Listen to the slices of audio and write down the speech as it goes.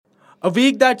A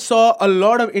week that saw a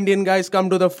lot of Indian guys come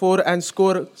to the fore and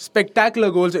score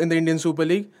spectacular goals in the Indian Super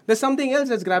League. There's something else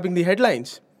that's grabbing the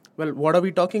headlines. Well, what are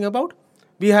we talking about?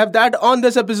 We have that on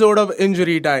this episode of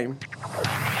Injury Time.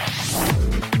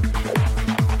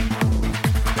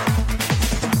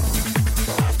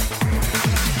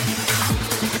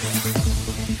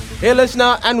 Hey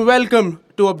listener, and welcome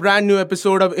to a brand new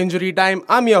episode of Injury Time.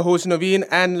 I'm your host Naveen,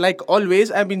 and like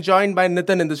always, I've been joined by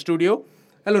Nitin in the studio.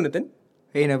 Hello Nitin.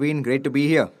 Hey Naveen, great to be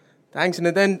here. Thanks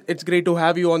Nitin, it's great to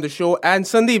have you on the show. And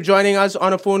Sandeep joining us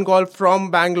on a phone call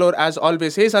from Bangalore as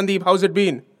always. Hey Sandeep, how's it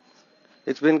been?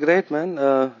 It's been great, man.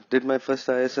 Did my first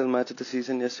ISL match of the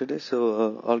season yesterday,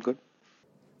 so all good.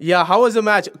 Yeah, how was the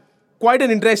match? Quite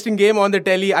an interesting game on the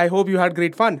telly. I hope you had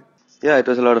great fun. Yeah, it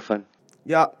was a lot of fun.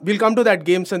 Yeah, we'll come to that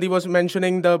game. Sandeep was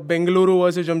mentioning the Bengaluru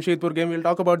versus Jamshedpur game. We'll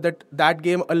talk about that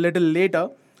game a little later.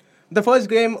 The first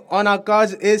game on our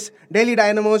cards is Delhi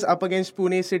Dynamos up against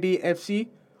Pune City FC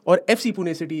or FC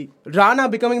Pune City. Rana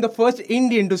becoming the first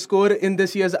Indian to score in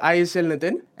this year's ISL,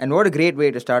 Nitin. And what a great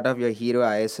way to start off your hero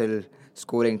ISL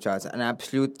scoring charts. An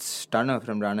absolute stunner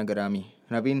from Rana Garami.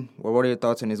 Naveen, what are your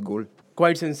thoughts on his goal?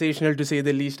 Quite sensational to say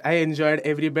the least. I enjoyed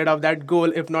every bit of that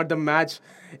goal, if not the match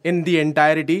in the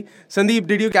entirety. Sandeep,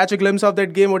 did you catch a glimpse of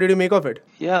that game? What did you make of it?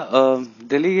 Yeah,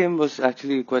 Delhi game was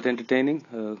actually quite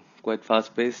entertaining, quite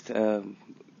fast-paced, in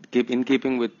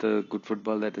keeping with the good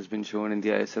football that has been shown in the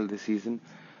ISL this season.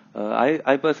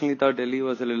 I personally thought Delhi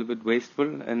was a little bit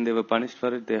wasteful, and they were punished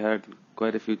for it. They had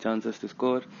quite a few chances to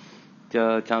score.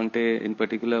 Changte in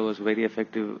particular was very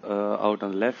effective out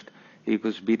on the left. He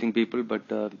was beating people, but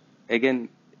again,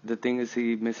 the thing is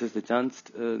he misses the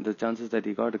chances that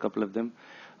he got, a couple of them.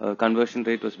 Conversion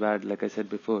rate was bad, like I said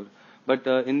before. But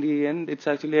in the end, it's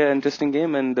actually an interesting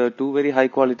game, and two very high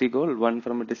quality goals, one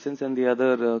from a distance and the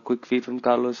other quick feed from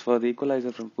Carlos for the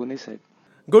equalizer from Pune side.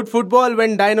 Good football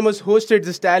when Dynamos hosted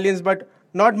the Stallions, but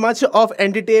not much of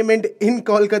entertainment in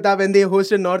Kolkata when they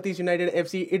hosted Northeast United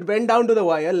FC. It went down to the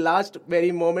wire, last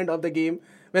very moment of the game,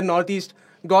 when Northeast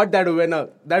got that winner.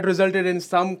 That resulted in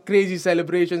some crazy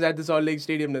celebrations at the Salt Lake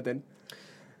Stadium, Nathan.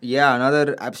 Yeah,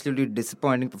 another absolutely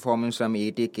disappointing performance from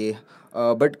ATK.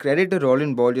 But credit to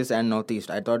Roland Borges and Northeast.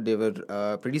 I thought they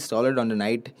were pretty solid on the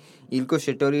night. Ilko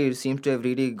Shetori seems to have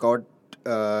really got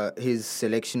his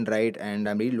selection right, and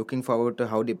I'm really looking forward to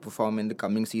how they perform in the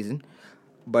coming season.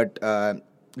 But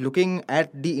looking at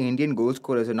the Indian goal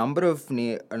scorers, a number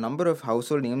of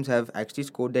household names have actually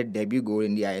scored their debut goal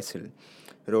in the ISL.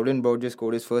 Roland Borges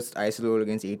scored his first ISL goal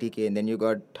against ATK, and then you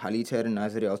got Halichar and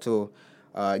Nazari also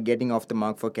getting off the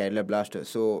mark for Kerala Blasters.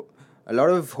 So a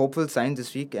lot of hopeful signs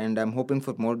this week, and I'm hoping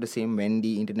for more of the same when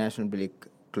the international break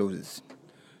closes.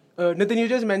 Nitin, you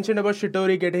just mentioned about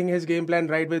Shitori getting his game plan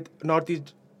right with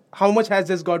Northeast. How much has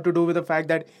this got to do with the fact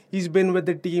that he's been with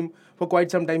the team for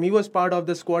quite some time? He was part of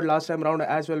the squad last time around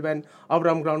as well when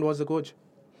Avram Grant was the coach.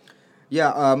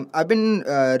 Yeah, I've been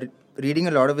reading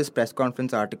a lot of his press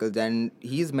conference articles, and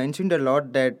he's mentioned a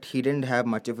lot that he didn't have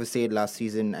much of a say last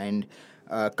season, and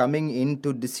coming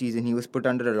into this season, he was put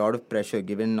under a lot of pressure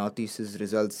given Northeast's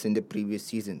results in the previous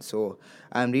season. So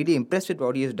I'm really impressed with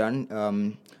what he has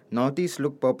done. Northeast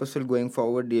look purposeful going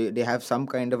forward. They have some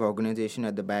kind of organization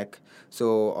at the back.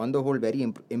 So on the whole, very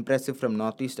impressive from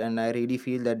Northeast, and I really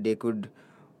feel that they could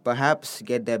perhaps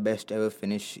get their best ever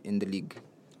finish in the league.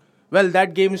 Well,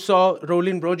 that game saw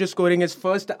Roland Borges scoring his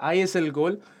first ISL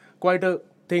goal. Quite a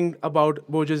thing about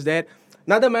Borges there.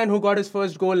 Another man who got his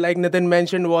first goal, like Nitin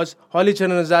mentioned, was Halichar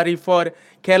Nazari for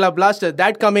Kerala Blasters.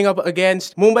 That coming up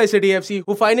against Mumbai City FC,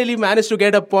 who finally managed to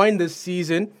get a point this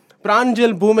season.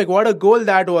 Pranjal Bhumik, what a goal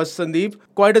that was, Sandeep.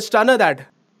 Quite a stunner that.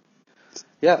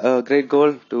 Yeah, a great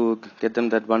goal to get them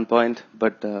that 1 point.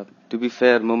 But to be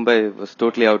fair, Mumbai was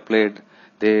totally outplayed.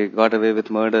 They got away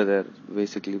with murder there,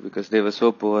 basically, because they were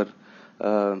so poor,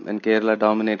 and Kerala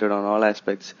dominated on all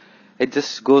aspects. It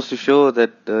just goes to show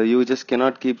that you just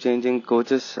cannot keep changing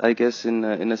coaches, I guess, in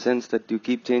a sense that you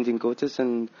keep changing coaches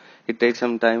and it takes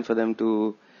some time for them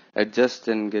to adjust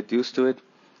and get used to it.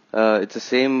 It's the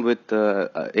same with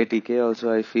ATK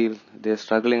also, I feel. They're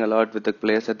struggling a lot with the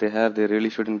players that they have. They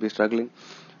really shouldn't be struggling.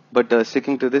 But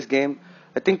sticking to this game,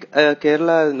 I think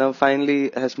Kerala now finally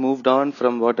has moved on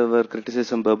from whatever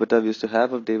criticism Berbatov used to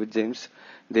have of David James.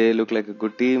 They look like a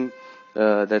good team.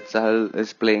 That Sahal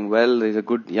is playing well. He's a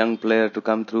good young player to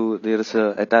come through. There is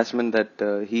a attachment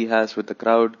that he has with the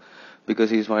crowd because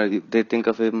they think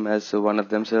of him as one of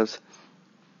themselves,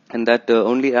 and that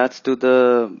only adds to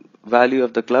the value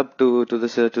of the club to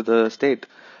the state.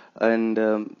 And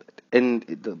in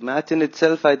the match in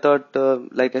itself, I thought,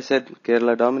 like I said,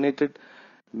 Kerala dominated.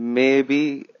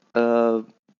 Maybe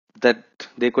that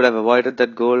they could have avoided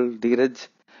that goal, Dheeraj.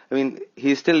 I mean,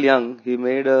 he's still young. He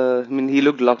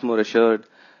looked a lot more assured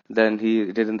than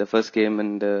he did in the first game,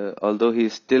 and although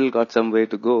he's still got some way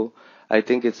to go, I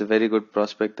think it's a very good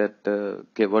prospect that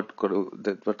what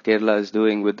Kerala is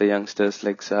doing with the youngsters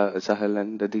like Sahal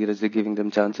and Dheeraj, they're giving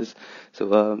them chances.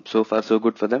 So far so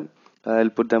good for them. I'll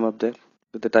put them up there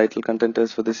with the title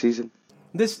contenders for this season.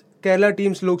 This Kerala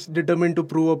team looks determined to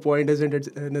prove a point, isn't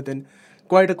it, Nathan?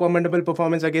 Quite a commendable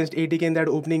performance against ATK in that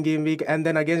opening game week, and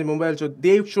then against Mumbai also.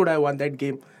 They should have won that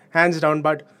game, hands down,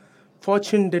 but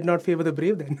fortune did not favor the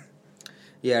brave then.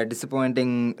 Yeah,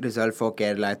 disappointing result for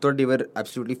Kerala. I thought they were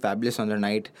absolutely fabulous on the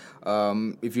night.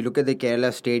 If you look at the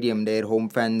Kerala stadium, their home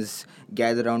fans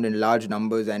gathered around in large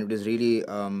numbers, and it was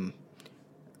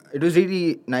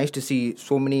really nice to see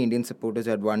so many Indian supporters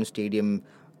at one stadium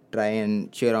try and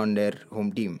cheer on their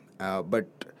home team. But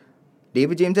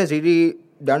David James has really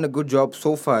done a good job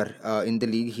so far in the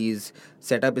league. He's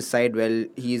set up his side well.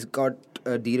 He's got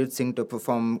Dheeraj Singh to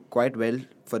perform quite well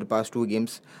for the past two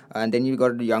games. And then you've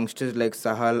got youngsters like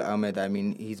Sahal Ahmed. I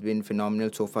mean, he's been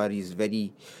phenomenal so far. He's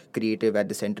very creative at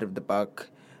the center of the park.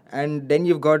 And then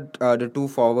you've got the two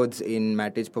forwards in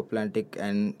Matic Poplantic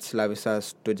and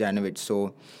Slavisa Stojanovic.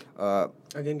 So,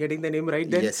 Again, getting the name right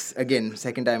then. yes, again,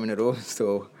 second time in a row.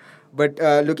 So, but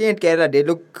looking at Kerala, they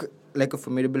look like a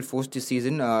formidable force this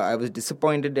season. I was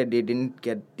disappointed that they didn't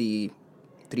get the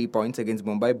 3 points against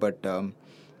Mumbai, but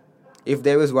if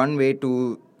there was one way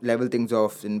to level things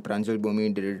off, in Pranjal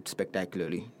Bhumi did it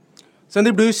spectacularly.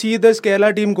 Sandeep, do you see this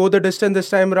Kerala team go the distance this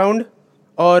time round?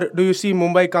 Or do you see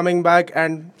Mumbai coming back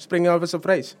and springing out a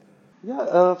surprise? Yeah,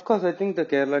 of course, I think the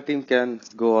Kerala team can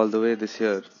go all the way this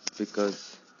year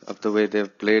because of the way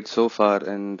they've played so far,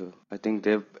 and I think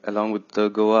they've, along with the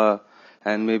Goa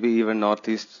and maybe even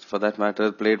Northeast for that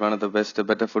matter, played one of the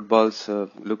better footballs,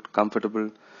 looked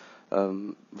comfortable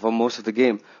for most of the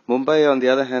game. Mumbai, on the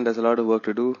other hand, has a lot of work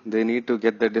to do. They need to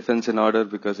get their defense in order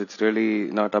because it's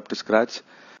really not up to scratch.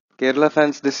 Kerala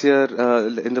fans this year,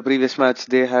 in the previous match,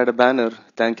 they had a banner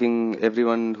thanking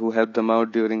everyone who helped them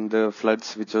out during the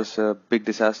floods, which was a big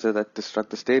disaster that struck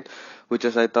the state, which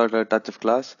was, I thought, a touch of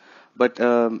class. But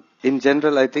in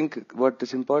general, I think what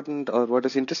is important or what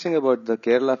is interesting about the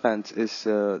Kerala fans is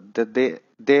that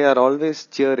they are always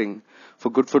cheering for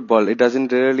good football. It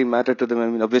doesn't really matter to them. I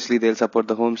mean, obviously they'll support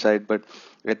the home side, but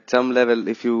at some level,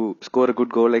 if you score a good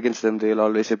goal against them, they'll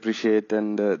always appreciate,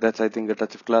 and that's, I think, a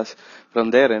touch of class from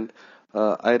their end.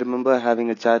 I remember having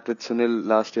a chat with Sunil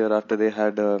last year after they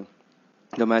had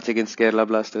the match against Kerala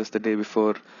Blasters the day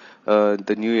before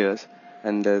the New Year's.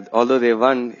 And although they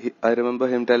won, I remember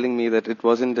him telling me that it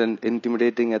wasn't an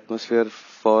intimidating atmosphere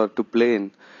to play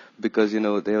in because, they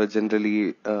were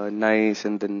generally nice,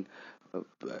 and then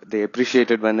they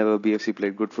appreciated whenever BFC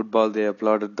played good football. They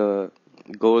applauded the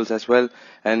goals as well,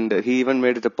 and he even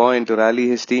made it a point to rally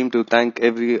his team to thank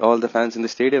all the fans in the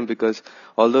stadium because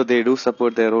although they do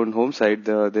support their own home side,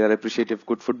 they are appreciative of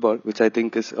good football, which I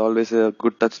think is always a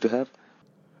good touch to have.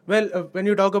 Well, when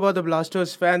you talk about the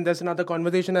Blasters fan, there's another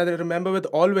conversation I remember with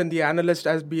Alwyn, the analyst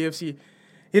as BFC.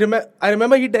 I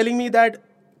remember he telling me that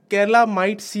Kerala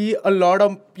might see a lot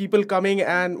of people coming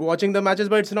and watching the matches,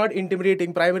 but it's not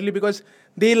intimidating, primarily because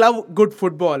they love good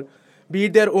football. Be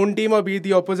it their own team or be it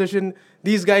the opposition,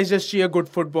 these guys just cheer good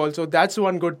football. So that's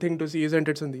one good thing to see, isn't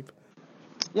it, Sandeep?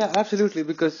 Yeah, absolutely.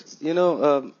 Because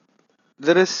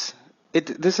there is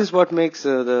it. This is what makes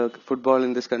the football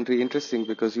in this country interesting.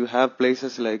 Because you have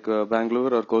places like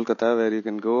Bangalore or Kolkata where you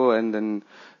can go, and then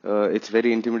it's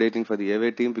very intimidating for the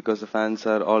away team because the fans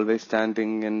are always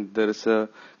chanting, and there is a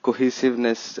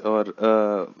cohesiveness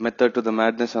or method to the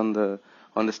madness on the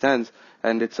stands,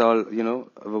 and it's all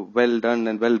well done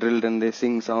and well drilled, and they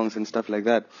sing songs and stuff like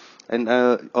that. And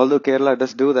although Kerala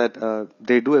does do that,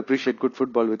 they do appreciate good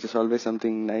football, which is always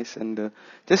something nice, and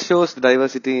just shows the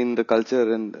diversity in the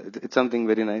culture, and it's something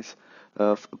very nice.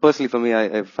 Personally, for me,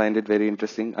 I find it very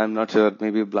interesting. I'm not sure.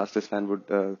 Maybe Blasters fan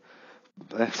would,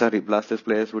 Blasters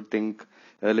players would think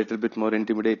a little bit more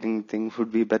intimidating thing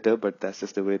would be better, but that's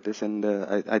just the way it is, and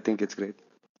I think it's great.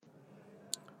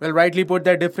 Well, rightly put,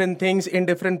 there are different things in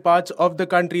different parts of the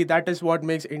country. That is what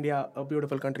makes India a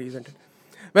beautiful country, isn't it?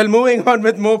 Well, moving on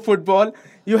with more football,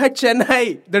 you had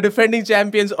Chennai, the defending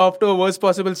champions, off to a worst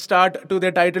possible start to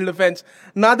their title defense.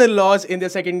 Another loss in their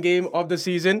second game of the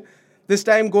season. This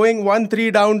time going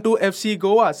 1-3 down to FC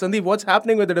Goa. Sandeep, what's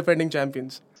happening with the defending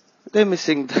champions? They're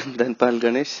missing Dhanpal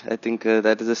Ganesh. I think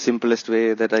that is the simplest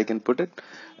way that I can put it,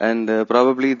 and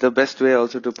probably the best way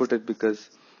also to put it because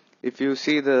if you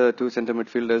see the two centre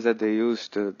midfielders that they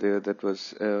used, that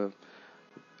was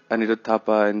Anirudh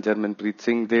Thapa and German Preet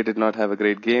Singh. They did not have a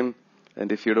great game.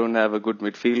 And if you don't have a good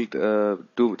midfield,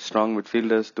 two strong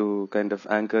midfielders to kind of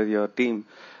anchor your team,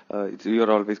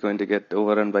 you're always going to get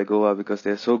overrun by Goa because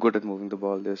they're so good at moving the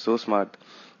ball. They're so smart.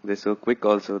 They're so quick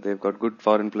also. They've got good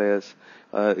foreign players.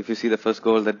 If you see the first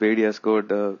goal that Bedia scored,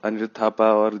 Anirudh Thapa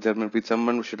or Jarmanpreet,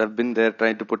 someone should have been there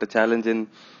trying to put a challenge in.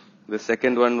 The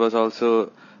second one was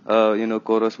also,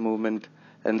 Koro's movement.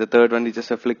 And the third one, he just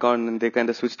a flick on and they kind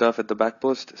of switched off at the back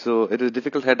post. So it was a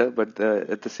difficult header, but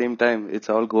at the same time,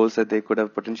 it's all goals that they could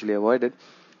have potentially avoided.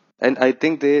 And I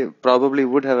think they probably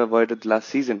would have avoided last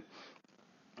season.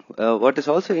 What is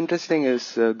also interesting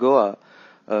is Goa.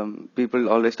 People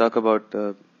always talk about,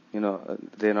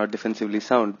 they're not defensively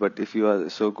sound, but if you are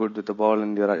so good with the ball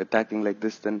and you're attacking like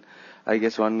this, then I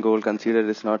guess one goal conceded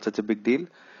is not such a big deal.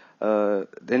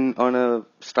 Then on a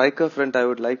striker front, I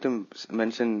would like to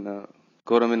mention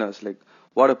Corominas, like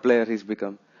what a player he's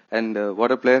become, and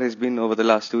what a player he's been over the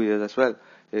last 2 years as well.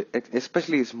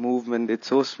 Especially his movement, it's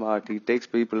so smart. He takes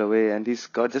people away, and he's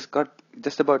got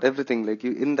just about everything. Like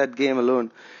you in that game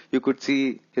alone, you could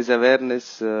see his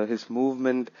awareness, his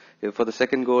movement. For the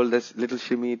second goal, there's little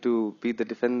shimmy to beat the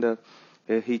defender.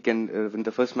 He can, in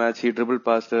the first match, he dribbled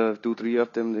past two, three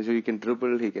of them. So he can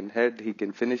dribble, he can head, he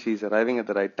can finish. He's arriving at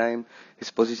the right time.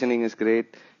 His positioning is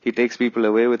great. He takes people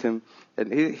away with him.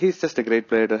 And he's just a great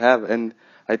player to have. And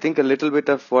I think a little bit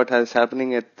of what has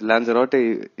happening at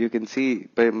Lanzarote, you can see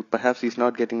perhaps he's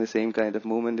not getting the same kind of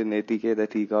movement in ATK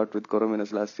that he got with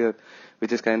Corominas last year,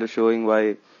 which is kind of showing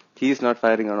why he's not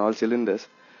firing on all cylinders.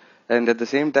 And at the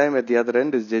same time, at the other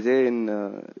end is JJ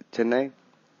in Chennai,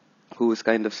 who is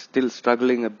kind of still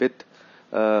struggling a bit,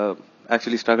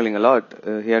 actually struggling a lot.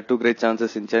 He had two great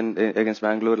chances in against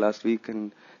Bangalore last week,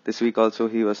 and this week also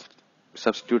he was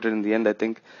substituted in the end, I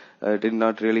think. Did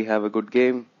not really have a good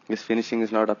game. His finishing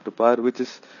is not up to par, which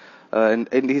is, and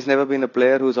he's never been a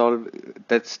player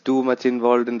that's too much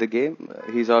involved in the game.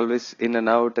 He's always in and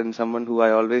out, and someone who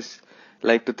I always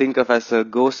like to think of as a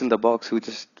ghost in the box who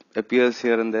just appears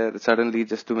here and there suddenly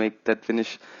just to make that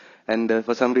finish. And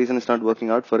for some reason, it's not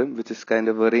working out for him, which is kind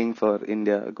of worrying for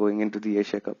India going into the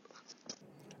Asia Cup.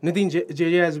 Nitin,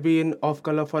 JJ has been off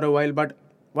color for a while, but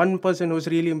one person who's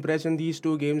really impressed in these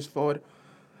two games for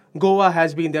Goa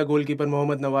has been their goalkeeper,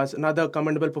 Mohammad Nawaz. Another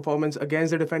commendable performance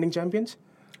against the defending champions.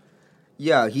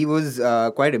 Yeah, he was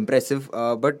quite impressive,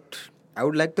 but I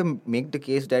would like to make the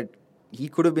case that he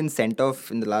could have been sent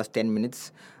off in the last 10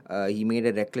 minutes. He made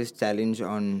a reckless challenge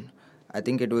on, I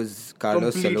think it was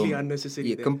Carlos Completely Salom. unnecessary.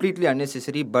 Yeah, completely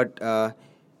unnecessary, but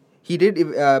he did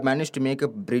manage to make a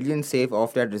brilliant save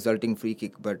off that resulting free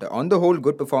kick. But on the whole,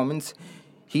 good performance.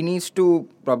 He needs to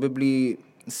probably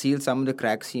seal some of the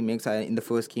cracks he makes. In the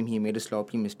first game, he made a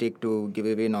sloppy mistake to give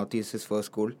away Northeast's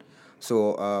first goal.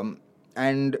 So,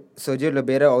 and Sergio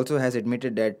Labera also has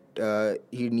admitted that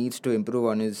he needs to improve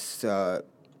on his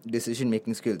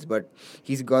decision-making skills. But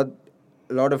he's got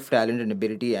a lot of talent and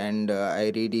ability, and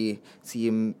I really see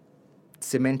him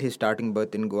cement his starting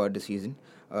berth in Goa this season.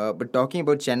 But talking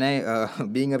about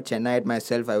Chennai, being a Chennai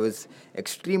myself, I was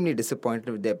extremely disappointed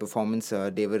with their performance.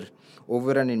 They were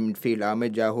overrun in midfield.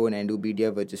 Ahmed Jaho and Andu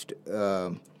Bidia were just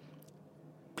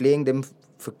playing them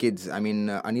for kids. I mean,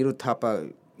 Anirudh Thapa,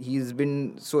 he's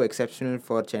been so exceptional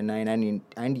for Chennai and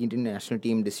the Indian national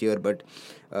team this year, but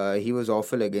he was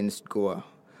awful against Goa.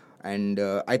 And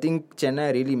I think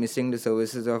Chennai are really missing the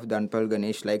services of Danpal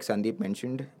Ganesh, like Sandeep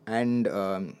mentioned, and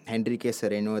Henrique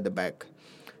Sereno at the back.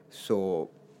 So,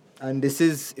 and this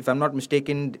is, if I'm not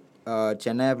mistaken,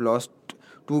 Chennai have lost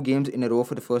 2 games in a row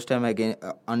for the first time again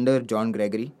under John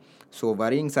Gregory. So,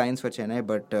 worrying signs for Chennai,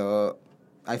 but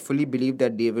I fully believe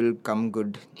that they will come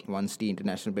good once the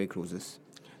international break closes.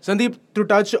 Sandeep, to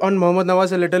touch on Mohammad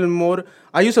Nawaz a little more,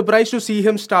 are you surprised to see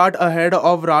him start ahead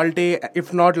of Ralte,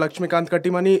 if not Lakshmikant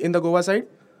Kattimani, in the Goa side?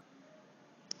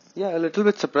 Yeah, a little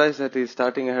bit surprised that he's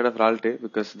starting ahead of Ralte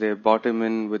because they bought him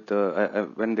in with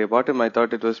when they bought him, I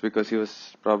thought it was because he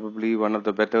was probably one of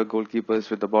the better goalkeepers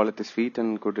with the ball at his feet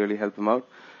and could really help him out.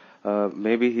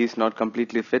 Maybe he's not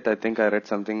completely fit. I think I read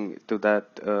something to that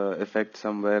effect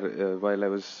somewhere while I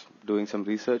was doing some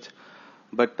research.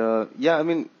 But yeah, I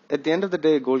mean, at the end of the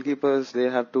day, goalkeepers, they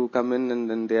have to come in and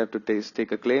then they have to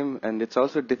take a claim. And it's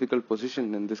also a difficult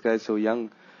position. And this guy is so young.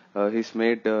 He's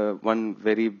made one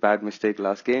very bad mistake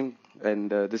last game. And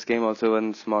this game also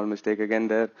one small mistake again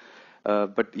there.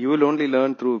 But you will only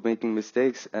learn through making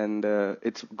mistakes. And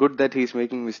it's good that he's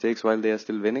making mistakes while they are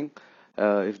still winning.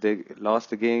 If they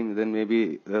lost the game, then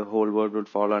maybe the whole world would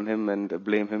fall on him and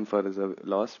blame him for his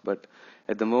loss. But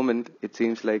at the moment, it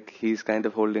seems like he's kind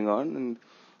of holding on,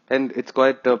 and it's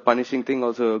quite a punishing thing.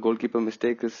 Also, a goalkeeper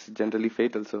mistake is generally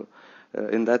fatal. So,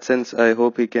 in that sense, I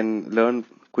hope he can learn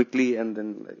quickly and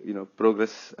then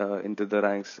progress into the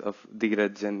ranks of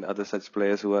Dheeraj and other such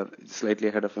players who are slightly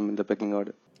ahead of him in the pecking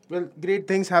order. Well, great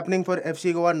things happening for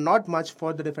FC Goa, not much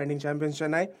for the defending champions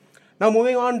Chennai. Now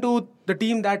moving on to the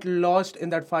team that lost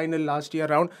in that final last year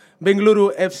round,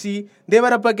 Bengaluru FC. They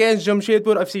were up against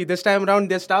Jamshedpur FC. This time around,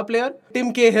 their star player,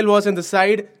 Tim Cahill, was in the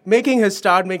side, making his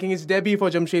start, making his debut for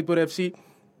Jamshedpur FC.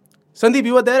 Sandeep,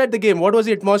 you were there at the game. What was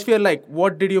the atmosphere like?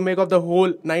 What did you make of the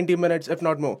whole 90 minutes, if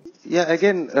not more? Yeah,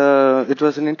 again, it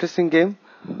was an interesting game.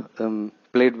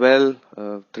 Played well,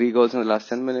 3 goals in the last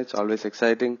 10 minutes, always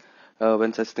exciting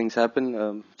when such things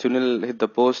happen. Chunil hit the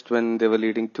post when they were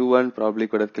leading 2-1, probably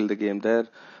could have killed the game there,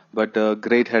 but a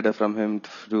great header from him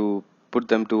to put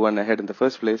them 2-1 ahead in the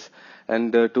first place.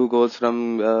 And 2 goals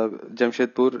from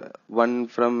Jamshedpur, one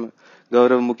from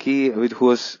Gaurav Mukhi,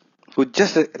 who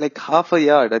just like half a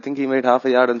yard, I think he made half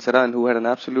a yard on Saran, who had an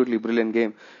absolutely brilliant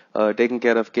game, taking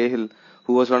care of Cahill,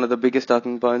 who was one of the biggest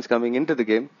talking points coming into the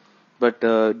game. But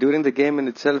during the game in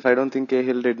itself, I don't think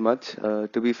Cahill did much.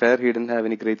 To be fair, he didn't have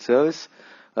any great service.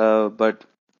 But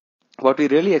what we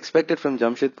really expected from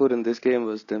Jamshedpur in this game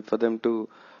was for them to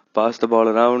pass the ball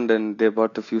around, and they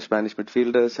brought a few Spanish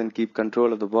midfielders and keep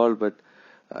control of the ball. But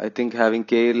I think having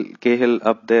Cahill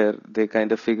up there, they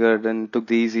kind of figured and took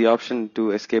the easy option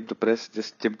to escape the press,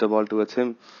 just chipped the ball towards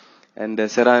him. And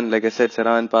Saran, like I said,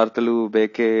 Saran, Partalu,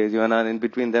 Beke, Yuanan, in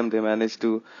between them, they managed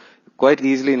to quite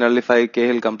easily nullify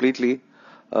Cahill completely.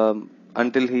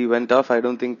 Until he went off, I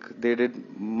don't think they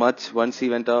did much. Once he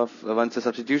went off, once the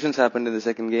substitutions happened in the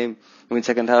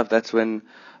second half, that's when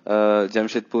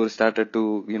Jamshedpur started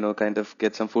to, kind of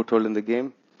get some foothold in the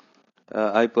game.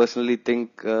 I personally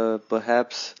think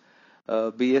perhaps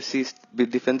BFC's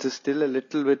defense is still a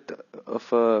little bit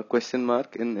of a question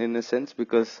mark in a sense,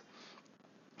 because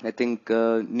I think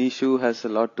Nishu has a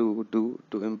lot to do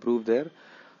to improve there.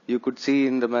 You could see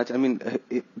in the match, I mean,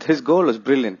 his goal was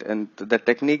brilliant, and the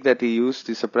technique that he used,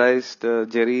 he surprised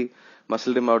Jerry,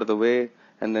 muscled him out of the way,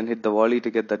 and then hit the volley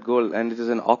to get that goal. And it is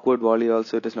an awkward volley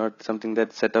also. It is not something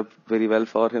that's set up very well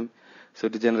for him. So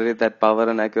to generate that power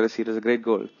and accuracy, it was a great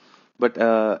goal. But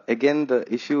again,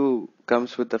 the issue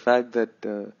comes with the fact that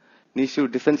Nishu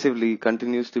defensively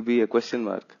continues to be a question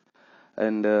mark.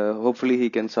 And hopefully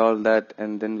he can solve that,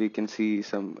 and then we can see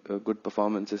some good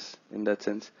performances in that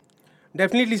sense.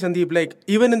 Definitely, Sandeep. Like,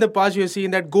 even in the past, you've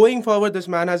seen that going forward, this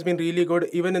man has been really good.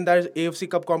 Even in that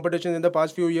AFC Cup competition in the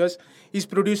past few years, he's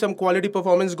produced some quality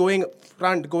performance going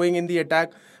front, going in the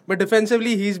attack. But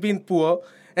defensively, he's been poor,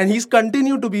 and he's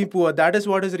continued to be poor. That is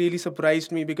what has really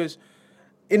surprised me, because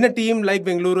in a team like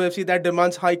Bengaluru FC that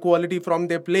demands high quality from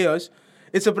their players,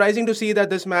 it's surprising to see that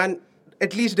this man,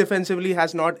 at least defensively,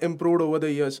 has not improved over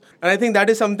the years. And I think that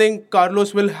is something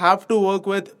Carlos will have to work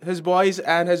with his boys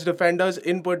and his defenders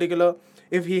in particular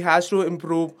if he has to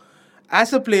improve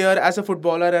as a player, as a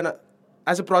footballer, and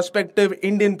as a prospective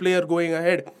Indian player going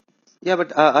ahead. Yeah,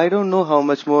 but I don't know how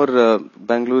much more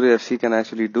Bangalore FC can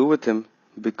actually do with him,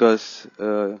 because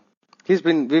we've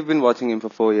been watching him for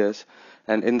 4 years,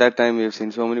 and in that time we've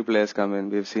seen so many players come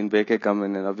in. We've seen Beke come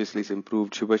in, and obviously he's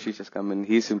improved. Shubhashish has come in,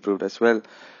 he's improved as well.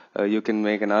 You can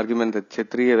make an argument that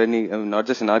Chetri, not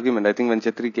just an argument, I think when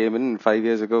Chetri came in 5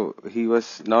 years ago, he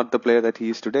was not the player that he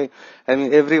is today. I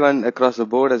mean, everyone across the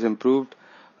board has improved.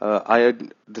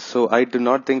 So I do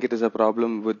not think it is a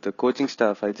problem with the coaching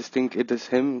staff. I just think it is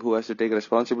him who has to take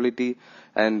responsibility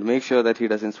and make sure that he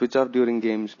doesn't switch off during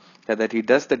games, that he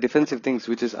does the defensive things,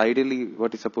 which is ideally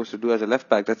what he's supposed to do as a left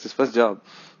back. That's his first job,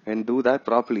 and do that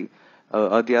properly.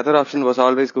 The other option was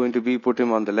always going to be put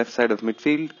him on the left side of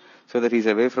midfield, so that he's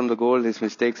away from the goal. His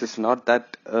mistakes is not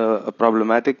that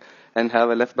problematic, and have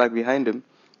a left back behind him.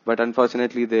 But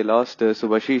unfortunately, they lost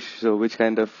Subhashish, so which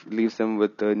kind of leaves them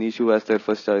with Nishu as their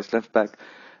first choice left back.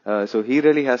 So he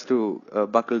really has to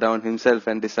buckle down himself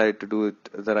and decide to do it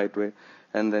the right way.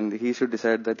 And then he should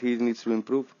decide that he needs to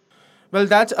improve. Well,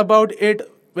 that's about it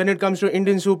when it comes to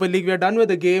Indian Super League. We are done with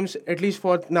the games, at least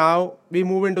for now. We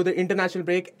move into the international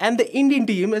break, and the Indian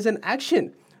team is in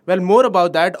action. Well, more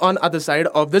about that on other side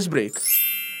of this break.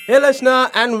 Hey listener,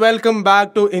 and welcome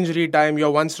back to Injury Time,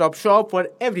 your one-stop shop for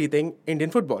everything Indian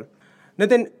football.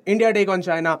 Nitin, India take on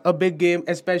China, a big game,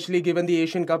 especially given the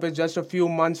Asian Cup is just a few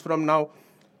months from now.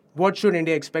 What should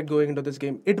India expect going into this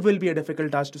game? It will be a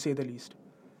difficult task to say the least.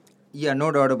 Yeah,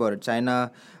 no doubt about it.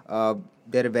 China,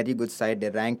 they're a very good side.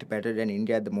 They're ranked better than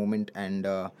India at the moment, and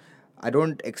I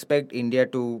don't expect India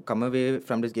to come away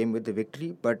from this game with the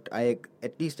victory, but I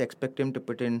at least expect him to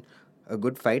put in a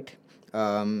good fight.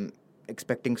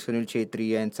 Expecting Sunil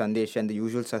Chetri and Sandesh and the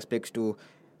usual suspects to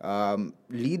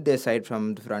lead their side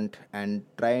from the front and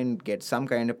try and get some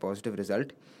kind of positive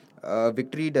result.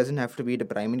 Victory doesn't have to be the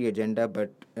primary agenda,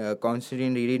 but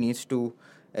Constantine really needs to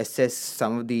assess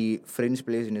some of the fringe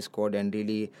players in his squad and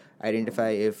really identify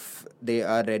if they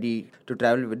are ready to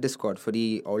travel with the squad for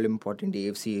the all important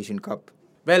AFC Asian Cup.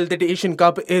 Well, the Asian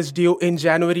Cup is due in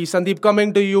January. Sandeep,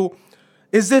 coming to you,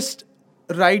 is this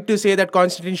right to say that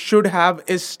Constantine should have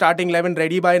his starting 11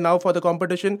 ready by now for the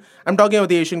competition? I'm talking about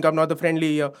the Asian Cup, not the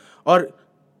friendly year. Or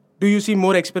do you see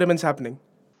more experiments happening?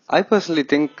 I personally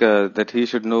think that he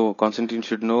should know, Constantine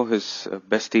should know his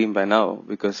best team by now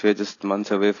because we're just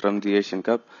months away from the Asian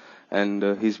Cup and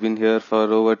he's been here for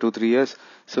over 2-3 years.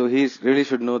 So he really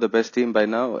should know the best team by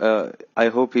now. I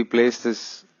hope he plays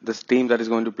this team that is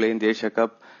going to play in the Asia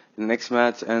Cup in the next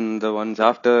match and the ones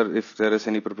after, if there is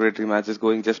any preparatory matches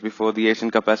going just before the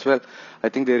Asian Cup as well. I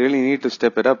think they really need to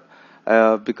step it up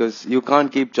because you can't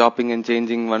keep chopping and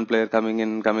changing one player coming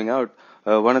in, coming out.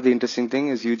 One of the interesting thing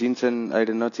is Eugenson. I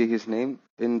did not see his name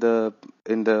in the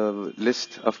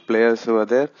list of players who are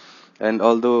there, and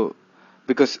although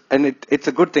because and it's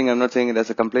a good thing. I'm not saying it as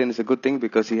a complaint. It's a good thing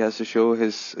because he has to show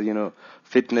his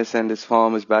fitness and his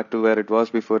form is back to where it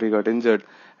was before he got injured.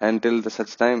 Until the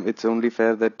such time, it's only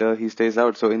fair that he stays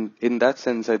out. So in that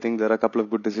sense, I think there are a couple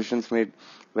of good decisions made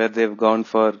where they've gone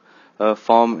for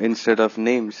form instead of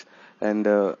names, and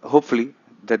hopefully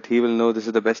that he will know this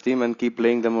is the best team and keep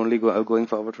playing them only going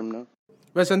forward from now.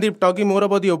 Well, Sandeep, talking more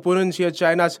about the opponents here,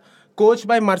 China's coached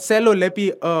by Marcelo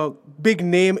Lepi, a big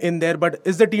name in there, but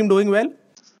is the team doing well?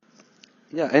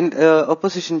 Yeah, and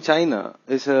opposition China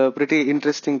is a pretty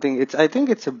interesting thing. I think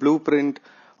it's a blueprint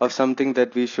of something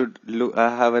that we should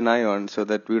have an eye on so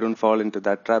that we don't fall into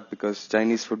that trap because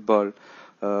Chinese football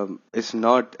is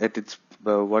not at its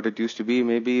what it used to be.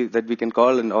 Maybe that we can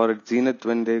call or at zenith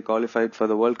when they qualified for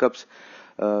the World Cups.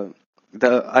 Uh,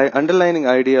 the underlining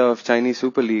idea of Chinese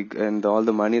Super League and all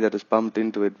the money that was pumped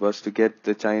into it was to get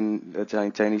the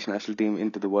Chinese national team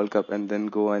into the World Cup and then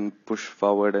go and push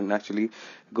forward and actually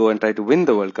go and try to win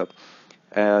the World Cup.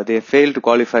 They failed to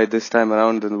qualify this time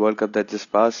around in the World Cup that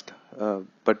just passed.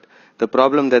 But the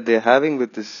problem that they're having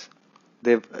with this,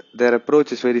 their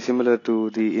approach is very similar to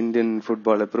the Indian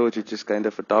football approach, which is kind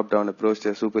of a top-down approach.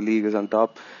 Their Super League is on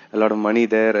top, a lot of money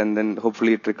there, and then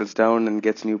hopefully it trickles down and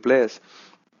gets new players.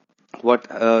 What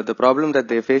the problem that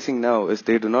they're facing now is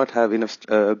they do not have enough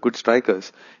good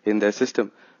strikers in their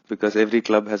system because every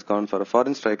club has gone for a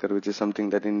foreign striker, which is something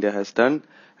that India has done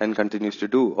and continues to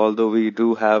do. Although we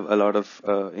do have a lot of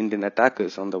Indian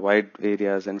attackers on the wide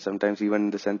areas and sometimes even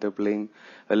in the center playing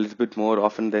a little bit more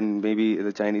often than maybe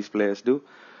the Chinese players do.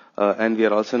 And we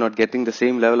are also not getting the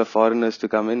same level of foreigners to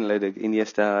come in, like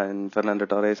Iniesta and Fernando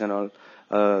Torres and all.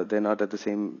 They're not at the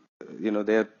same,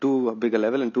 they are too big a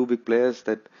level and too big players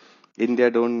that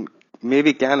India don't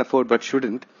maybe can afford but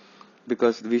shouldn't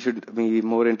because we should be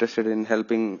more interested in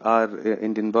helping our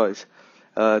Indian boys.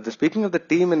 Speaking of the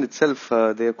team in itself,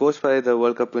 they are coached by the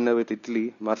World Cup winner with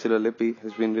Italy, Marcelo Lippi,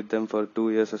 who's been with them for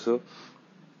 2 years or so.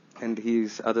 And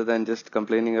he's, other than just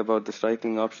complaining about the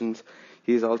striking options,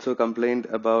 he's also complained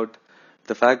about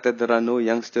the fact that there are no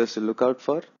youngsters to look out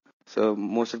for. So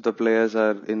most of the players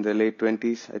are in their late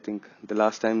 20s. I think the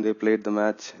last time they played the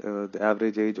match, the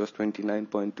average age was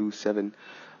 29.27,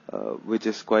 which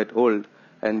is quite old.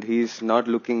 And he's not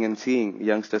looking and seeing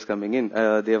youngsters coming in.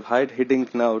 They have hired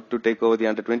Hiddink now to take over the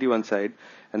under-21 side,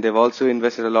 and they've also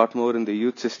invested a lot more in the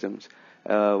youth systems.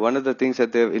 One of the things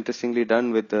that they've interestingly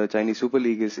done with the Chinese Super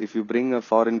League is if you bring a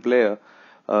foreign player,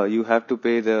 you have to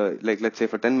pay let's say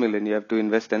for 10 million, you have to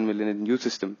invest 10 million in youth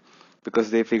system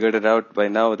because they figured it out by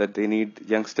now that they need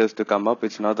youngsters to come up.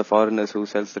 It's not the foreigners who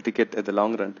sells the ticket at the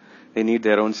long run. They need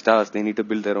their own stars. They need to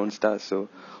build their own stars. So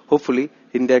hopefully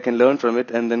India can learn from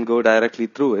it and then go directly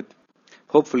through it.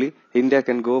 Hopefully India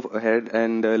can go ahead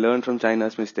and learn from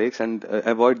China's mistakes and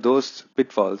avoid those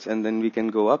pitfalls, and then we can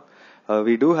go up.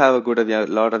 We do have a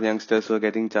lot of youngsters who are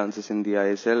getting chances in the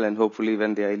ISL, and hopefully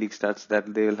when the I League starts,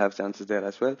 that they will have chances there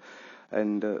as well.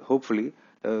 And hopefully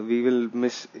we will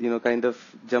kind of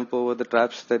jump over the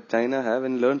traps that China have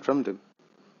and learn from them.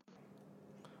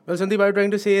 Well, Sandeep, I'm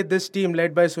trying to say this team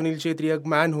led by Sunil Chetri, a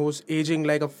man who's aging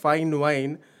like a fine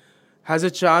wine, has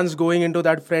a chance going into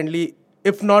that friendly,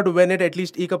 if not win it, at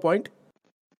least eke a point.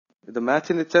 The match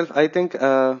in itself, I think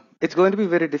it's going to be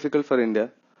very difficult for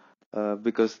India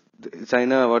because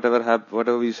China,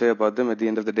 whatever you say about them, at the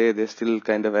end of the day, they're still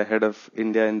kind of ahead of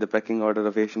India in the pecking order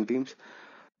of Asian teams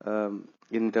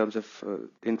in terms of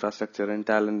infrastructure and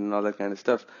talent and all that kind of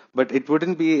stuff. But it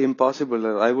wouldn't be impossible,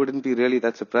 or I wouldn't be really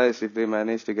that surprised if they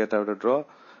manage to get out a draw,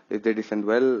 if they defend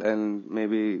well and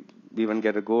maybe even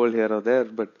get a goal here or there.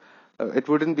 But it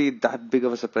wouldn't be that big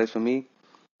of a surprise for me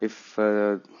if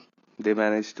they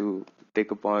manage to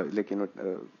take a point,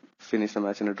 finish the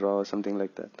match in a draw or something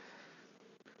like that.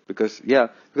 Because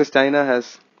China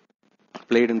has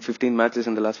played in 15 matches.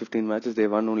 In the last 15 matches, they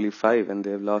won only 5 and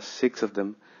they've lost 6 of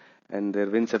them. And their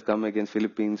wins have come against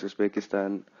Philippines,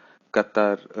 Uzbekistan,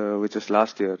 Qatar, which was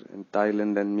last year, and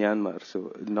Thailand and Myanmar.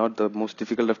 So not the most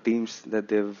difficult of teams that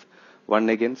they've won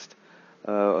against,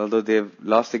 although they've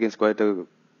lost against quite a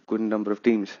good number of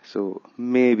teams. So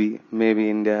maybe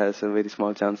India has a very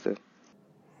small chance there.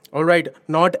 All right,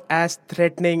 not as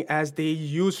threatening as they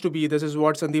used to be. This is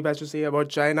what Sandeep has to say about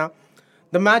China.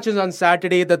 The match is on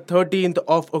Saturday, the 13th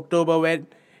of October, when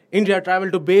India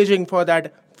traveled to Beijing for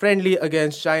that friendly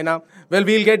against China. Well,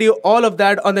 we'll get you all of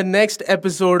that on the next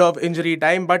episode of Injury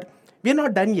Time, but we're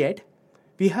not done yet.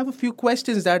 We have a few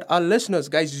questions that our listeners,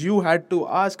 guys, you had to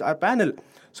ask our panel.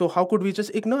 So, how could we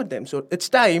just ignore them? So, it's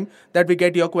time that we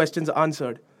get your questions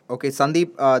answered. Okay,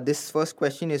 Sandeep, this first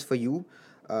question is for you.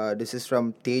 This is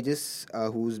from Tejas,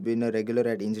 who's been a regular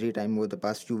at Injury Time over the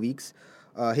past few weeks.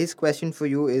 His question for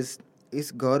you is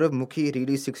Gaurav Mukhi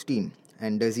really 16?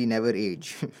 And does he never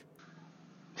age?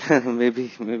 Maybe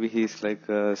he's like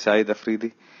Shahid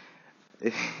Afridi.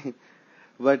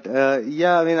 But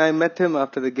yeah, I mean, I met him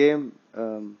after the game.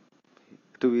 To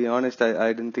be honest,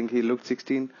 I didn't think he looked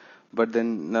 16, but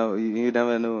then now you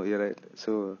never know. You're right.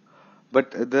 So,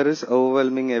 but there is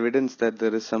overwhelming evidence that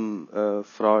there is some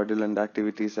fraudulent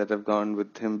activities that have gone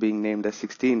with him being named as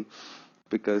 16,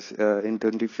 because in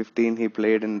 2015 he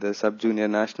played in the sub-junior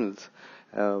nationals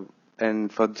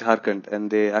and for Jharkhand, and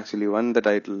they actually won the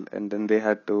title, and then they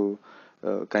had to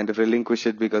kind of relinquish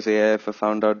it because AIF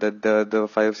found out that the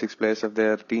 5-6 players of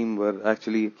their team were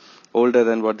actually older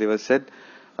than what they were said.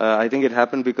 I think it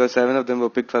happened because 7 of them were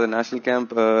picked for the national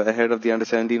camp ahead of the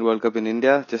Under-17 World Cup in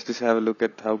India, just to have a look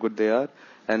at how good they are.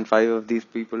 And 5 of these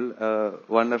people,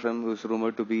 one of them who's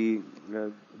rumored to be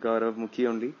Gaurav Mukhi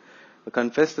only,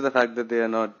 confessed to the fact that they are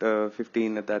not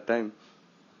 15 at that time.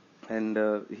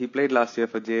 And he played last year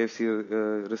for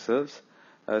JFC reserves,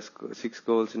 6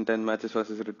 goals in 10 matches was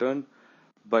his return.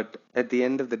 But at the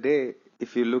end of the day,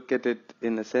 if you look at it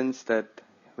in a sense that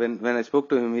when I spoke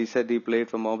to him, he said he played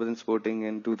for Mohammedan Sporting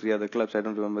and 2-3 other clubs. I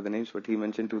don't remember the names, but he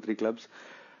mentioned 2-3 clubs.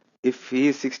 If he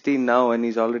is 16 now and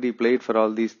he's already played for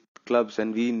all these clubs,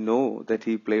 and we know that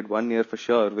he played 1 year for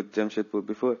sure with Jamshedpur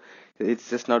before, it's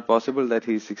just not possible that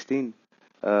he's 16.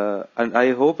 And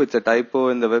I hope it's a typo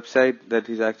in the website that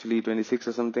he's actually 26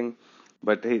 or something.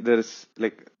 But hey, there's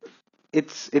like,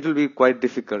 it will be quite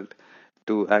difficult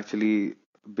to actually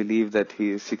believe that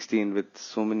he is 16 with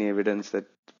so many evidence that,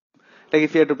 like,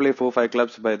 if he had to play 4-5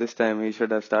 clubs by this time, he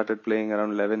should have started playing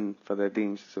around 11 for their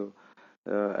teams. So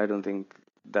I don't think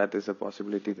that is a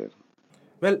possibility there.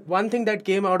 Well, one thing that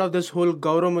came out of this whole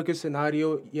Gaurav Mukhi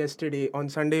scenario yesterday on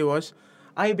Sunday was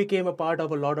I became a part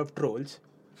of a lot of trolls.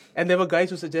 And there were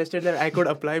guys who suggested that I could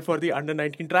apply for the under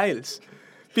 19 trials.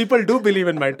 People do believe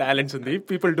in my talent, Sandeep.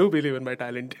 People do believe in my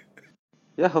talent.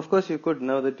 Yeah, of course you could.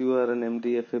 Now that you are an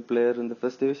MDFA player in the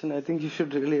first division, I think you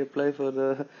should really apply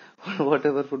for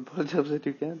whatever football jobs that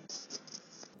you can.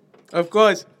 Of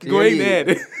course, going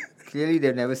there. Clearly,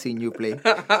 they've never seen you play.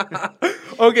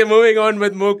 Okay, moving on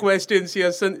with more questions here.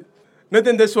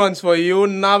 Nitin, this one's for you.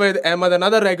 Navid Ahmed,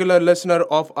 another regular listener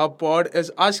of our pod,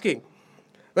 is asking,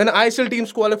 when ISL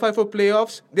teams qualify for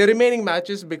playoffs, their remaining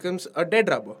matches becomes a dead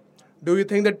rubber. Do you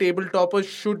think the table toppers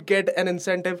should get an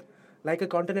incentive like a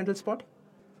continental spot?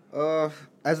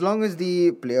 As long as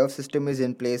the playoff system is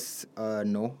in place,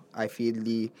 no. I feel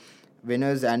the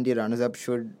winners and the runners-up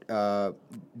should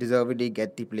deservedly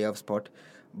get the playoff spot.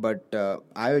 But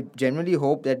I generally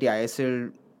hope that the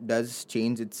ISL does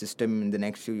change its system in the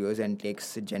next few years and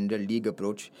takes a general league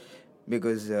approach.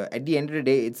 Because at the end of the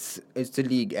day, it's the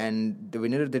league, and the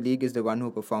winner of the league is the one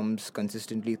who performs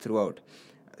consistently throughout.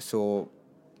 So,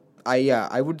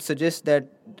 I would suggest that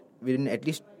within at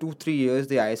least 2-3 years,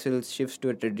 the ISL shifts to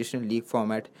a traditional league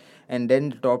format, and then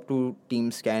the top 2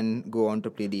 teams can go on to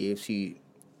play the AFC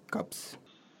Cups.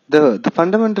 The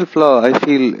fundamental flaw I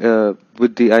feel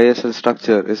with the ISL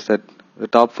structure is that the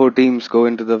top 4 teams go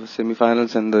into the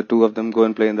semi-finals and the 2 of them go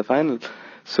and play in the final.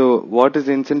 So what is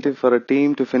the incentive for a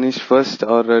team to finish first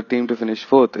or a team to finish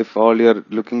fourth if all you're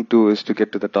looking to is to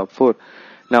get to the top 4?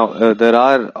 Now, there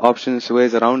are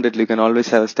ways around it. You can always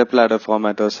have a step ladder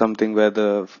format or something where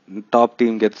the top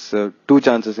team gets 2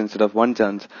 chances instead of 1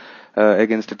 chance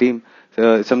against a team.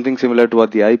 Something similar to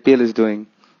what the IPL is doing.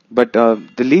 But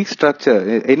the league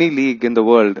structure, any league in the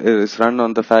world, is run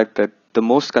on the fact that the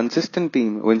most consistent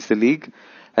team wins the league,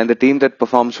 and the team that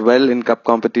performs well in cup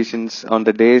competitions on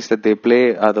the days that they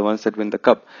play are the ones that win the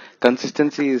cup.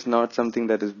 Consistency is not something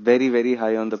that is very, very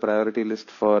high on the priority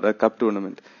list for a cup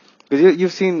tournament. Because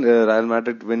you've seen Real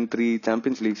Madrid win 3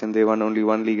 Champions Leagues and they won only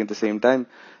one league at the same time.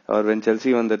 Or when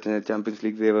Chelsea won the Champions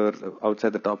League, they were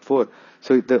outside the top four.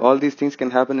 So all these things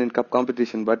can happen in cup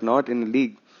competition, but not in a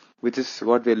league, which is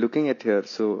what we're looking at here.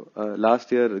 So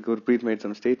last year, Gurpreet made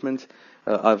some statements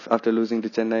after losing to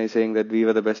Chennai, saying that we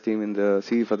were the best team in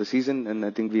the for the season, and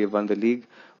I think we have won the league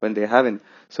when they haven't.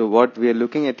 So what we are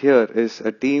looking at here is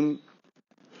a team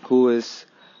who is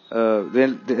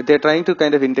they're trying to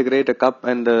kind of integrate a cup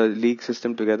and the league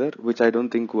system together, which I don't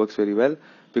think works very well,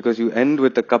 because you end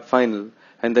with the cup final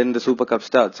and then the Super Cup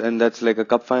starts, and that's like a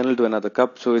cup final to another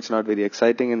cup, so it's not very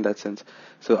exciting in that sense.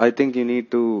 So I think you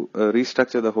need to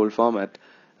restructure the whole format.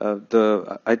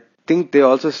 I think they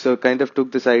also kind of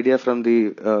took this idea from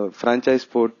the franchise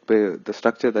sport, the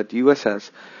structure that US has,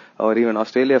 or even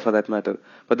Australia for that matter.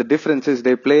 But the difference is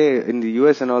they play in the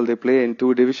US and all, they play in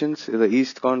 2 divisions, the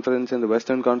East Conference and the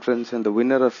Western Conference, and the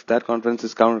winner of that conference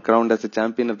is crowned as the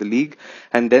champion of the league,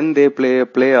 and then they play a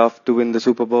playoff to win the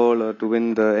Super Bowl or to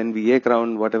win the NBA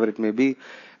crown, whatever it may be,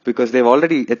 because they've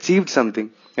already achieved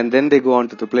something, and then they go on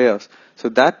to the playoffs. So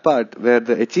that part where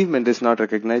the achievement is not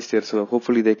recognized here, so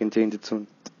hopefully they can change it soon.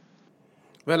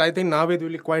 Well, I think Navid will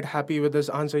be quite happy with this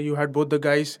answer. You had both the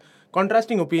guys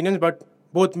contrasting opinions, but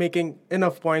both making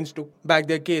enough points to back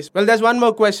their case. Well, there's one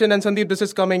more question, and Sandeep, this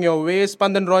is coming your way.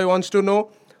 Spandan Roy wants to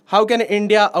know, how can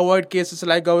India avoid cases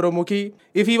like Gaurav Mukhi?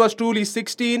 If he was truly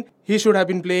 16, he should have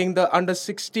been playing the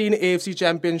Under-16 AFC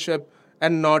Championship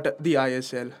and not the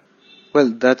ISL. Well,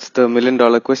 that's the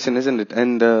 $1,000,000 question, isn't it?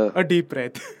 And a deep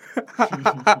breath.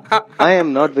 I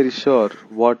am not very sure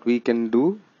what we can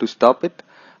do to stop it,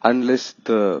 unless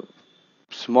the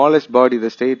smallest body, the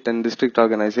state and district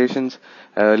organizations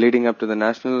leading up to the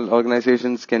national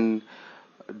organizations, can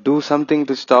do something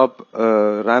to stop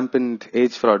rampant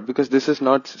age fraud, because this is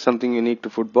not something unique to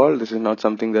football. This is not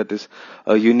something that is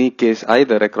a unique case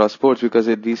either across sports, because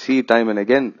we see time and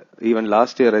again. Even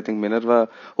last year, I think Minerva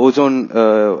Ozone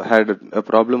had a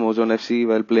problem. Ozone FC,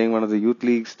 while playing one of the youth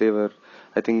leagues, they were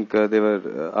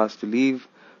asked to leave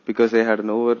because they had an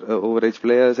overage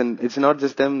players, and it's not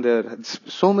just them. There are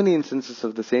so many instances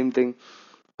of the same thing.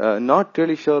 Not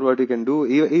really sure what you can do.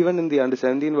 Even in the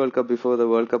Under-17 World Cup, before the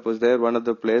World Cup was there, one of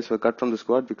the players were cut from the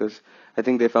squad because I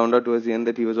think they found out towards the end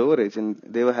that he was overage, and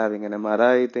they were having an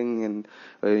MRI thing and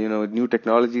new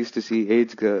technologies to see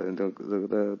age,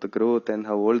 the growth and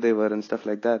how old they were and stuff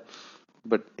like that.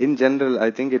 But in general, I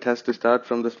think it has to start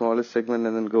from the smallest segment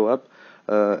and then go up,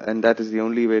 and that is the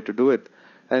only way to do it.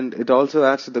 And it also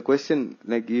adds to the question,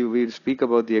 like we speak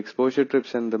about the exposure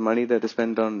trips and the money that is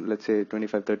spent on, let's say,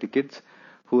 25, 30 kids,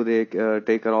 who they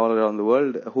take all around the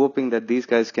world, hoping that these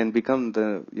guys can become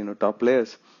the top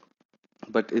players.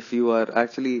 But if you are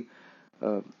actually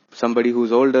somebody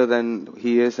who's older than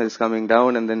he is coming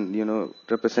down, and then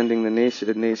representing the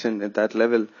nation at that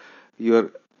level, you're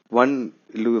one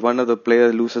of the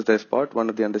players loses their spot. One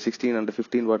of the under-16,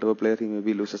 under-15, whatever player he may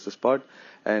be, loses the spot,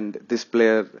 and this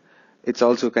player, it's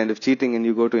also kind of cheating, and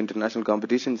you go to international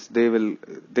competitions, they will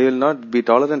not be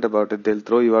tolerant about it. They'll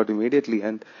throw you out immediately,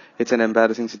 and it's an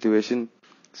embarrassing situation.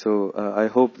 So I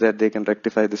hope that they can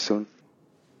rectify this soon.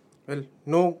 Well,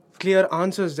 no clear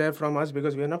answers there from us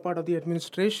because we are not part of the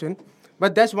administration.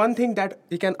 But there's one thing that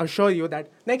we can assure you,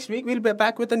 that next week we'll be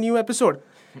back with a new episode.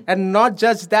 And not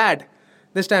just that,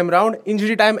 this time round,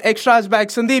 Injury Time Extra is back.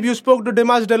 Sandeep, you spoke to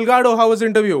Dimas Delgado. How was the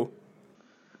interview?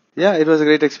 Yeah, it was a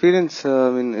great experience.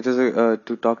 It was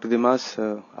to talk to Dimas.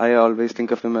 I always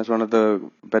think of him as one of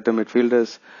the better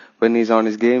midfielders when he's on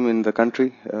his game in the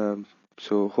country.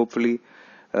 So hopefully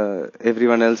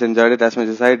everyone else enjoyed it as much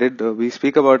as I did. We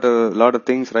speak about a lot of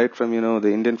things, right from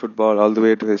the Indian football all the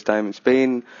way to his time in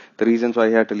Spain, the reasons why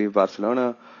he had to leave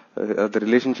Barcelona, the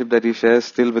relationship that he shares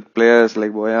still with players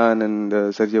like Boyan and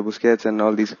Sergio Busquets, and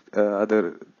all these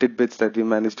other tidbits that we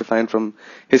managed to find from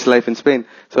his life in Spain.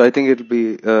 So I think it'll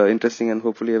be interesting, and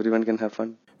hopefully everyone can have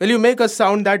fun. Well, you make us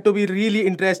sound that to be really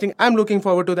interesting. I'm looking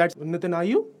forward to that. Nitin, are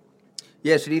you?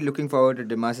 Yes, really looking forward to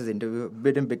Dimas's interview.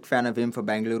 Been a big fan of him for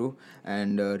Bengaluru,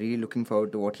 and really looking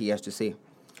forward to what he has to say.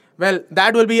 Well,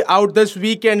 that will be out this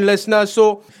weekend, listeners.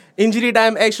 So, Injury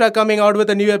Time Extra coming out with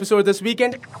a new episode this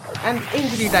weekend. And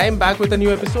Injury Time back with a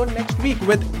new episode next week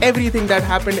with everything that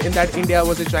happened in that India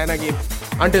vs China game.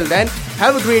 Until then,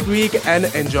 have a great week and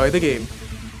enjoy the game.